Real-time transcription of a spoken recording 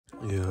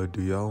Yo,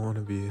 do y'all want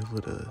to be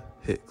able to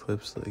hit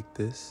clips like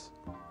this?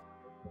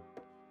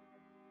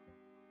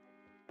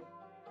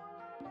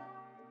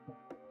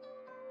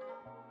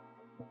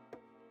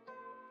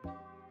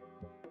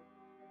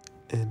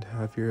 And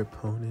have your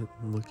opponent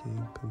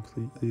looking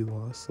completely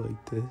lost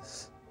like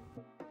this?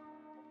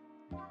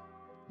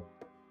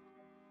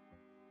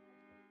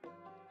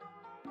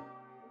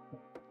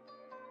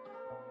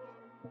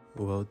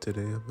 Well,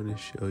 today I'm going to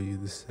show you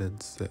the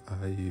sense that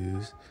I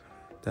use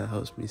that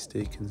helps me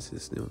stay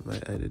consistent with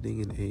my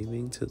editing and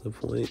aiming to the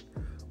point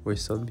where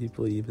some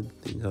people even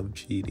think I'm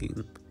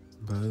cheating.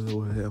 By the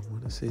way, I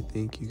want to say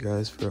thank you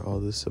guys for all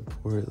the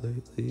support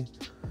lately.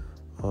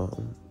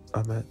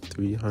 I'm at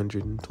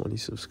 320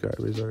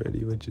 subscribers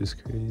already, which is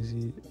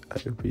crazy.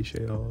 I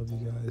appreciate all of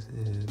you guys,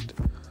 and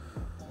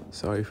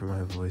sorry for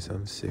my voice,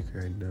 I'm sick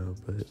right now,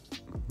 but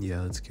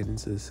yeah, let's get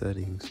into the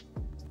settings.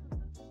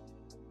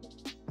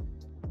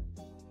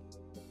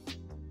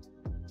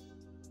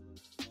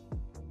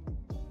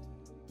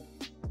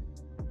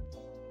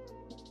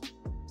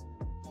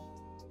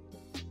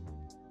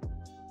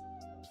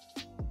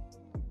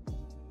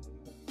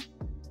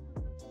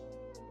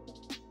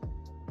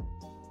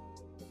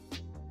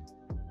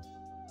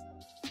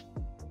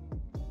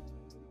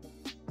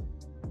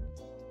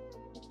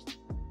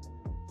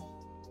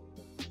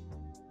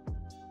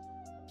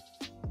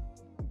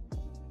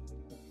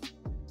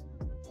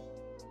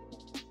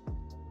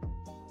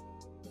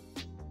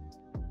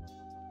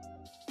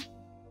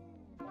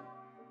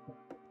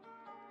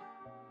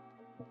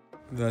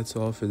 That's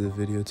all for the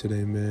video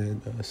today,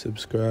 man.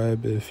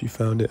 Subscribe if you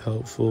found it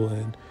helpful,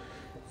 and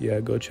yeah,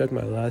 go check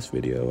my last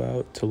video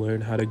out to learn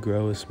how to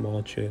grow a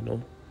small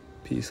channel.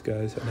 Peace,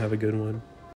 guys, and have a good one.